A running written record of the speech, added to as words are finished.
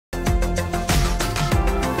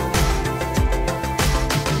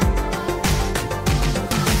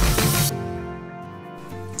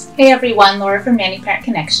Hey everyone, Laura from Nanny Parent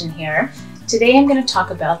Connection here. Today I'm going to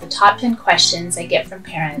talk about the top 10 questions I get from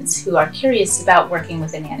parents who are curious about working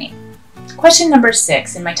with a nanny. Question number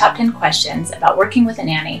 6 in my top 10 questions about working with a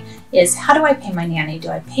nanny is, how do I pay my nanny? Do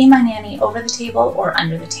I pay my nanny over the table or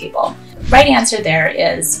under the table? Right answer there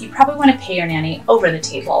is you probably want to pay your nanny over the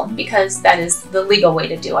table because that is the legal way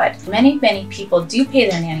to do it. Many people do pay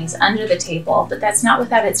their nannies under the table, but that's not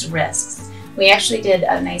without its risks. We actually did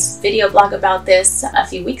a nice video blog about this a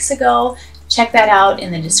few weeks ago. Check that out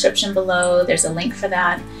in the description below. There's a link for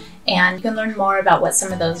that. And you can learn more about what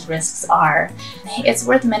some of those risks are. It's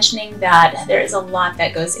worth mentioning that there is a lot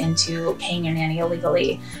that goes into paying your nanny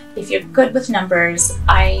illegally. If you're good with numbers,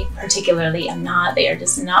 I particularly am not. They are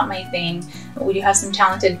just not my thing. We do have some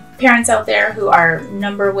talented parents out there who are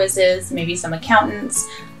number whizzes, maybe some accountants.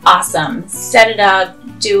 Awesome. Set it up,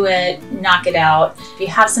 do it, knock it out. If you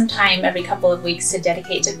have some time every couple of weeks to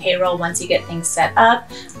dedicate to payroll once you get things set up,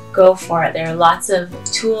 go for it. There are lots of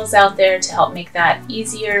tools out there to help make that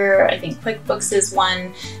easier. I think QuickBooks is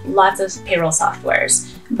one, lots of payroll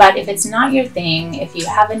softwares. But if it's not your thing, if you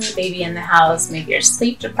have a new baby in the house, maybe you're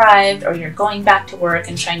sleep deprived or you're going back to work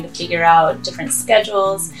and trying to figure out different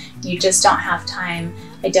schedules, you just don't have time,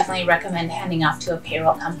 I definitely recommend handing off to a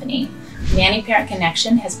payroll company. Nanny Parent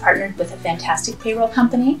Connection has partnered with a fantastic payroll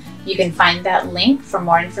company. You can find that link for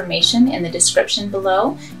more information in the description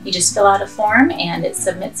below. You just fill out a form and it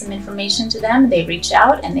submits some information to them. They reach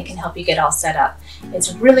out and they can help you get all set up.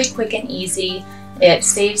 It's really quick and easy. It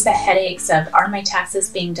saves the headaches of, are my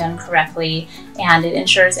taxes being done correctly? And it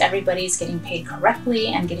ensures everybody's getting paid correctly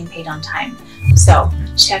and getting paid on time. So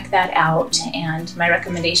check that out. And my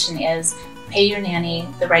recommendation is pay your nanny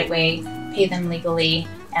the right way, pay them legally,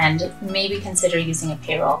 and maybe consider using a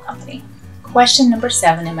payroll company. Question number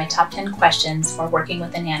 7 in my top 10 questions for working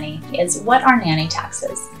with a nanny is, what are nanny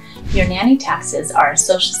taxes? Your nanny taxes are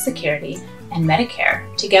Social Security and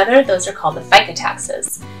Medicare. Together, those are called the FICA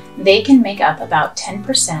taxes. They can make up about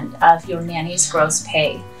 10% of your nanny's gross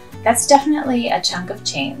pay. That's definitely a chunk of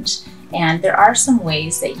change, and there are some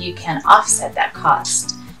ways that you can offset that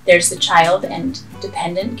cost. There's the Child and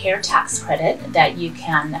Dependent Care Tax Credit that you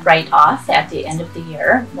can write off at the end of the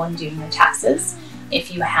year when doing your taxes.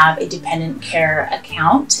 If you have a dependent care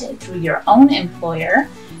account through your own employer,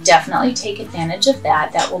 definitely take advantage of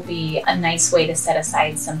that. That will be a nice way to set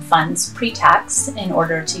aside some funds pre-tax in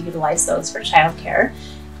order to utilize those for childcare.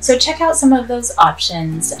 So check out some of those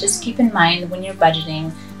options. Just keep in mind when you're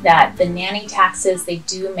budgeting that the nanny taxes, they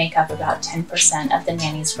do make up about 10% of the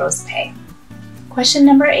nanny's gross pay. Question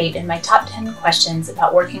number 8 in my top 10 questions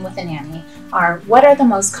about working with a nanny are, what are the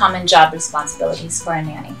most common job responsibilities for a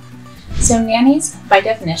nanny? So nannies, by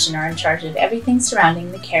definition, are in charge of everything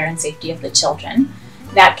surrounding the care and safety of the children.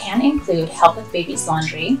 That can include help with baby's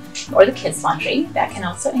laundry or the kids' laundry. That can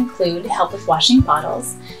also include help with washing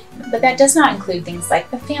bottles. But that does not include things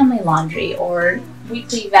like the family laundry or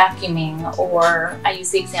weekly vacuuming, or I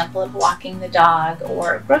use the example of walking the dog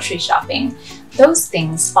or grocery shopping. Those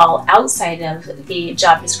things fall outside of the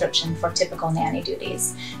job description for typical nanny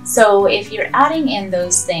duties. So if you're adding in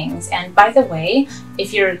those things, and by the way,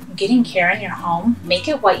 if you're getting care in your home, make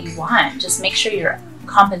it what you want. Just make sure you're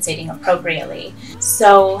compensating appropriately.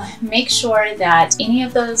 So make sure that any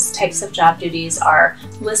of those types of job duties are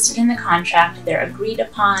listed in the contract, they're agreed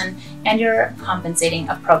upon, and you're compensating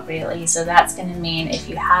appropriately. So that's going to mean if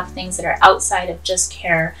you have things that are outside of just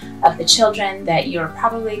care of the children, that you're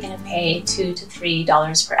probably going to pay $2 to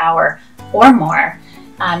 $3 per hour or more,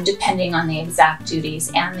 depending on the exact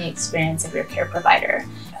duties and the experience of your care provider.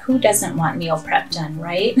 Who doesn't want meal prep done,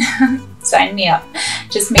 right? Sign me up.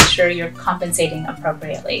 Just make sure you're compensating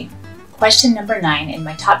appropriately. Question number 9 in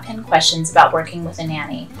my top 10 questions about working with a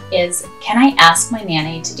nanny is, can I ask my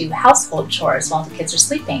nanny to do household chores while the kids are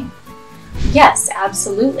sleeping? Yes,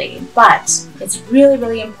 absolutely. But it's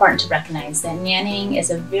really important to recognize that nannying is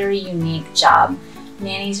a very unique job.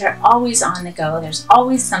 Nannies are always on the go. There's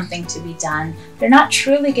always something to be done. They're not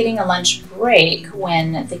truly getting a lunch break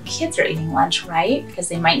when the kids are eating lunch, right? Because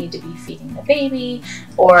they might need to be feeding the baby,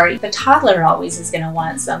 or the toddler always is going to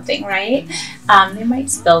want something, right? They might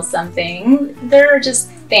spill something. There are just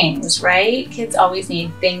things, right? Kids always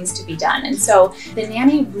need things to be done. And so the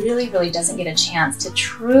nanny really doesn't get a chance to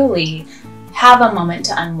truly have a moment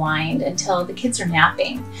to unwind until the kids are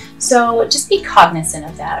napping. So just be cognizant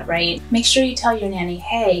of that, right? Make sure you tell your nanny,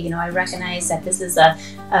 hey, I recognize that this is a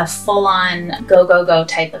full-on go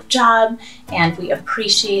type of job, and we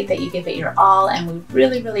appreciate that you give it your all, and we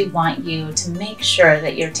really want you to make sure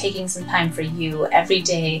that you're taking some time for you every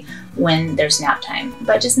day when there's nap time.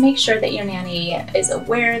 But just make sure that your nanny is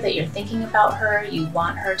aware that you're thinking about her. You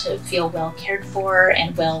want her to feel well cared for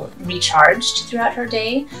and well recharged throughout her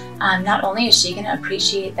day. Not only is she going to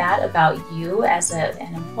appreciate that about you as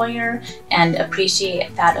an employer and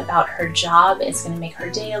appreciate that about her job, it's going to make her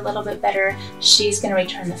day a little bit better. She's going to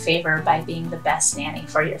return the favor by being the best nanny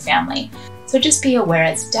for your family. So just be aware,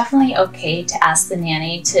 it's definitely okay to ask the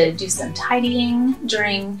nanny to do some tidying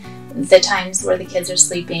during the times where the kids are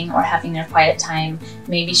sleeping or having their quiet time.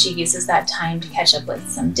 Maybe she uses that time to catch up with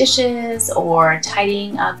some dishes or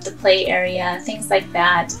tidying up the play area, things like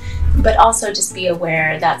that. But also just be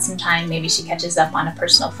aware that sometime maybe she catches up on a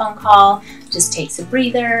personal phone call, just takes a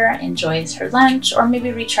breather, enjoys her lunch, or maybe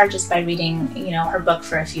recharges by reading, her book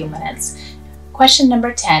for a few minutes. Question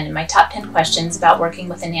number 10 in my top 10 questions about working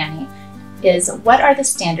with a nanny is, what are the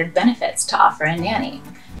standard benefits to offer a nanny?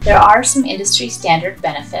 There are some industry standard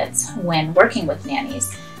benefits when working with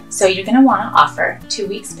nannies. So you're going to want to offer 2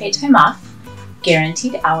 weeks paid time off,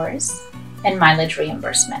 guaranteed hours, and mileage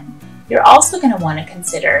reimbursement. You're also going to want to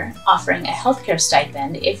consider offering a healthcare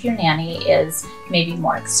stipend if your nanny is maybe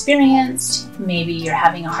more experienced, maybe you're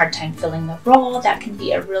having a hard time filling the role. That can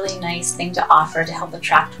be a really nice thing to offer to help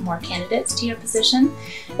attract more candidates to your position.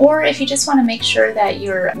 Or if you just want to make sure that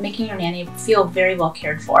you're making your nanny feel very well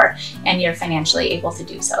cared for and you're financially able to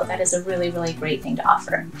do so, that is a really great thing to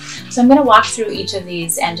offer. So I'm going to walk through each of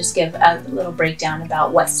these and just give a little breakdown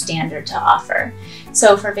about what's standard to offer.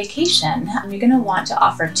 So for vacation, you're going to want to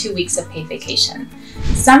offer 2 weeks of paid vacation.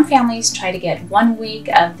 Some families try to get 1 week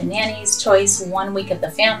of the nanny's choice, 1 week of the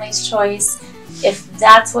family's choice. If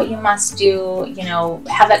that's what you must do,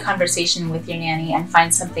 have that conversation with your nanny and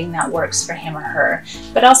find something that works for him or her.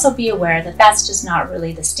 But also be aware that that's just not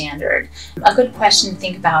really the standard. A good question to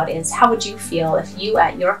think about is, how would you feel if you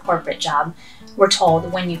at your corporate job were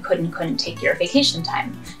told when you could and couldn't take your vacation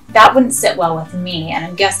time? That wouldn't sit well with me, and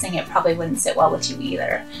I'm guessing it probably wouldn't sit well with you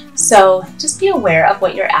either. So just be aware of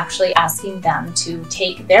what you're actually asking them to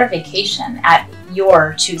take their vacation at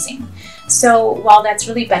your choosing. So while that's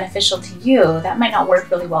really beneficial to you, that might not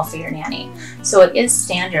work really well for your nanny. So it is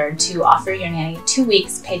standard to offer your nanny 2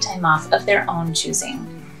 weeks paid time off of their own choosing.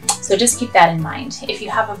 So just keep that in mind. If you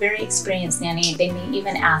have a very experienced nanny, they may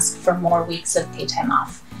even ask for more weeks of paid time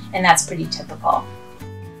off, and that's pretty typical.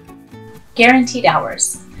 Guaranteed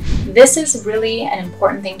hours. This is really an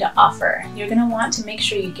important thing to offer. You're going to want to make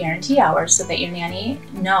sure you guarantee hours so that your nanny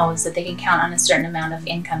knows that they can count on a certain amount of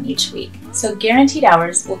income each week. So guaranteed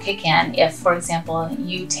hours will kick in if, for example,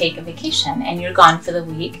 you take a vacation and you're gone for the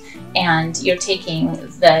week and you're taking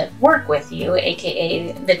the work with you,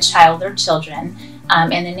 aka the child or children,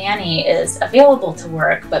 and the nanny is available to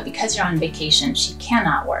work, but because you're on vacation, she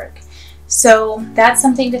cannot work. So that's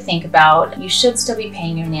something to think about. You should still be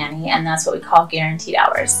paying your nanny, and that's what we call guaranteed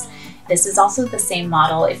hours. This is also the same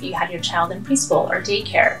model if you had your child in preschool or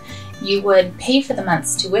daycare. You would pay for the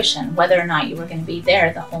month's tuition, whether or not you were going to be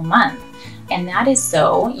there the whole month. And that is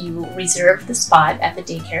so you reserve the spot at the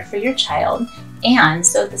daycare for your child, and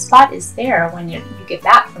so the spot is there when you get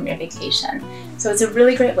back from your vacation. So it's a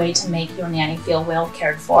really great way to make your nanny feel well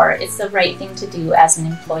cared for. It's the right thing to do as an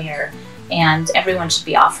employer, and everyone should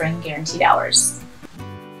be offering guaranteed hours.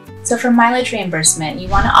 So for mileage reimbursement, you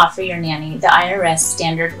want to offer your nanny the IRS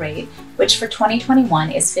standard rate, which for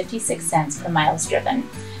 2021 is 56 cents per miles driven.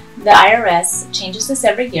 The IRS changes this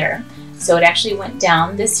every year, so it actually went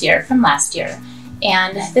down this year from last year.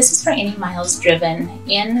 And this is for any miles driven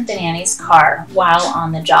in the nanny's car while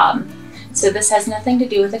on the job. So this has nothing to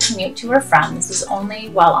do with a commute to or from. This is only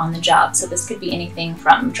while on the job. So this could be anything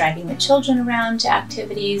from driving the children around to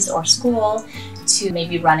activities or school, to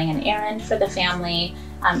maybe running an errand for the family,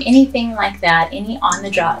 anything like that. Any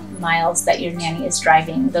on-the-job miles that your nanny is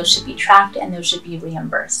driving, those should be tracked and those should be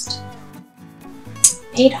reimbursed.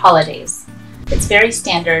 Paid holidays. It's very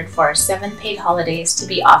standard for 7 paid holidays to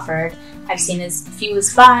be offered. I've seen as few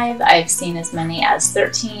as 5, I've seen as many as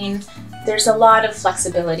 13. There's a lot of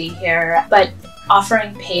flexibility here, but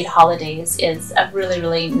offering paid holidays is a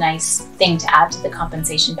really nice thing to add to the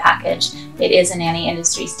compensation package. It is a nanny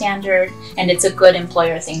industry standard, and it's a good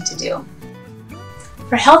employer thing to do.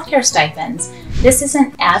 For healthcare stipends, this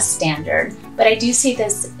isn't as standard, but I do see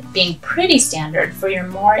this being pretty standard for your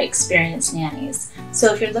more experienced nannies.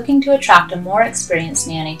 So if you're looking to attract a more experienced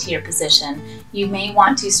nanny to your position, you may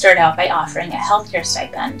want to start out by offering a healthcare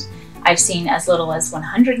stipend. I've seen as little as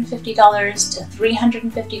 $150 to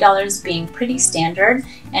 $350 being pretty standard,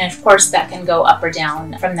 and of course that can go up or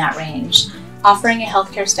down from that range. Offering a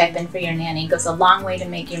healthcare stipend for your nanny goes a long way to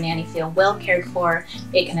make your nanny feel well cared for.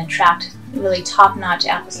 It can attract really top-notch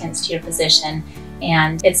applicants to your position,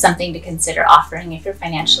 and it's something to consider offering if you're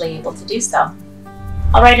financially able to do so.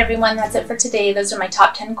 All right, everyone, that's it for today. Those are my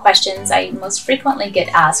top 10 questions I most frequently get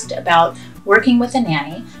asked about working with a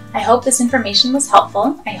nanny. I hope this information was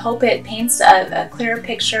helpful. I hope it paints a clearer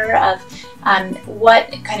picture of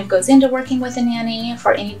what kind of goes into working with a nanny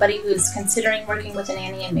for anybody who's considering working with a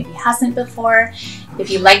nanny and maybe hasn't before. If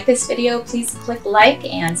you like this video, please click like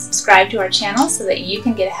and subscribe to our channel so that you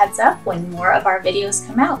can get a heads up when more of our videos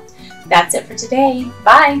come out. That's it for today.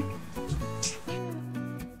 Bye!